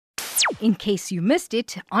in case you missed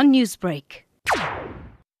it on Newsbreak.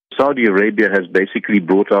 Saudi Arabia has basically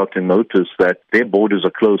brought out a notice that their borders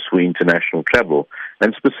are closed for international travel,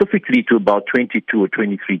 and specifically to about 22 or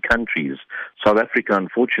 23 countries. South Africa,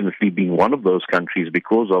 unfortunately, being one of those countries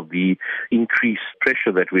because of the increased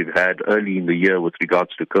pressure that we've had early in the year with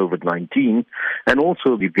regards to COVID-19, and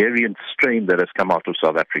also the variant strain that has come out of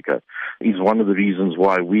South Africa, is one of the reasons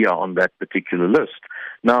why we are on that particular list.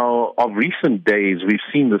 Now, of recent days, we've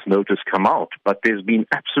seen this notice come out, but there's been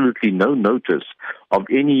absolutely no notice of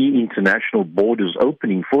any international borders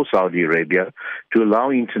opening for Saudi Arabia to allow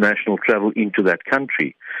international travel into that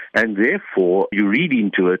country. And therefore, you read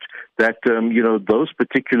into it that, those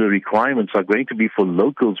particular requirements are going to be for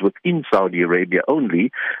locals within Saudi Arabia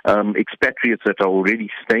only, expatriates that are already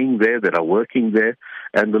staying there, that are working there,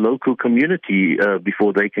 and the local community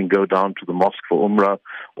before they can go down to the mosque for Umrah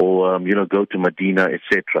or, go to Medina,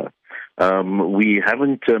 etc. We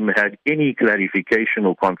haven't had any clarification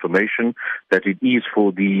or confirmation that it is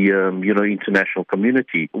for the, international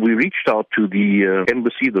community. We reached out to the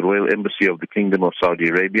embassy, the Royal Embassy of the Kingdom of Saudi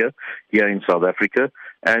Arabia here in South Africa,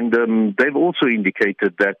 and they've also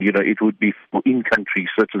indicated that, it would be for in-country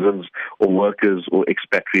citizens or workers or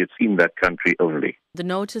expatriates in that country only. The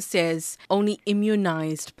notice says only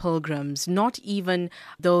immunized pilgrims, not even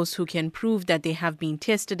those who can prove that they have been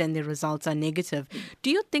tested and their results are negative. Do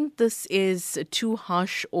you think this is too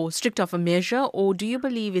harsh or strict of a measure, or do you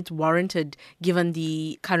believe it's warranted given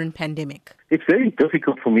the current pandemic? It's very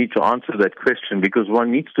difficult for me to answer that question because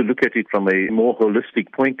one needs to look at it from a more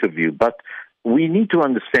holistic point of view. But we need to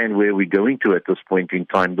understand where we're going to at this point in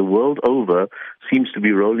time. The world over seems to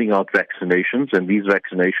be rolling out vaccinations, and these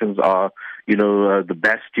vaccinations are, the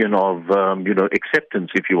bastion of,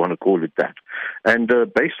 acceptance, if you want to call it that. And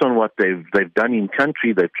based on what they've done in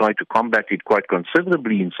country, they've tried to combat it quite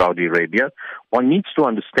considerably in Saudi Arabia. One needs to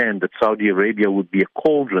understand that Saudi Arabia would be a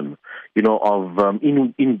cauldron, of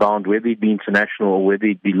inbound, whether it be international or whether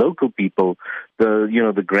it be local people.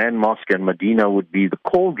 The Grand Mosque and Medina would be the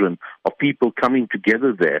cauldron of people coming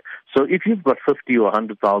together there. So if you've got 50 or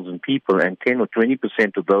 100,000 people and 10 or 20%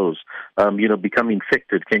 of those, become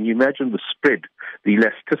infected, can you imagine the spread, the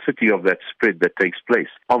elasticity of that spread that takes place?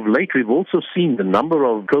 Of late, we've also seen the number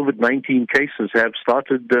of COVID-19 cases have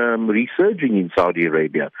started resurging in Saudi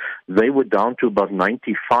Arabia. They were down to about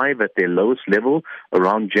 95 at their lowest level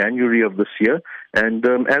around January of this year. And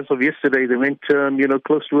as of yesterday, they went,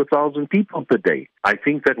 close to 1,000 people per day. I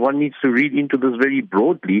think that one needs to read into this very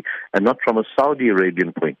broadly and not from a Saudi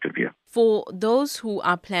Arabian point of view. For those who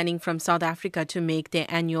are planning from South Africa to make their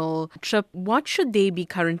annual trip, what should they be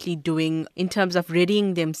currently doing in terms of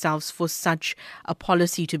readying themselves for such a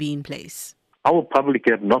policy to be in place? Our public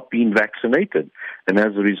have not been vaccinated, and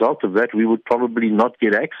as a result of that, we would probably not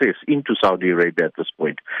get access into Saudi Arabia at this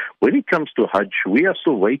point. When it comes to Hajj, we are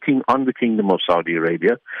still waiting on the Kingdom of Saudi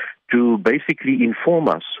Arabia to basically inform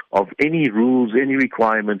us of any rules, any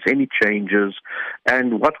requirements, any changes,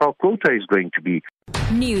 and what our quota is going to be.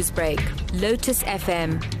 Newsbreak, Lotus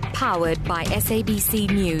FM, powered by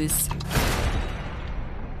SABC News.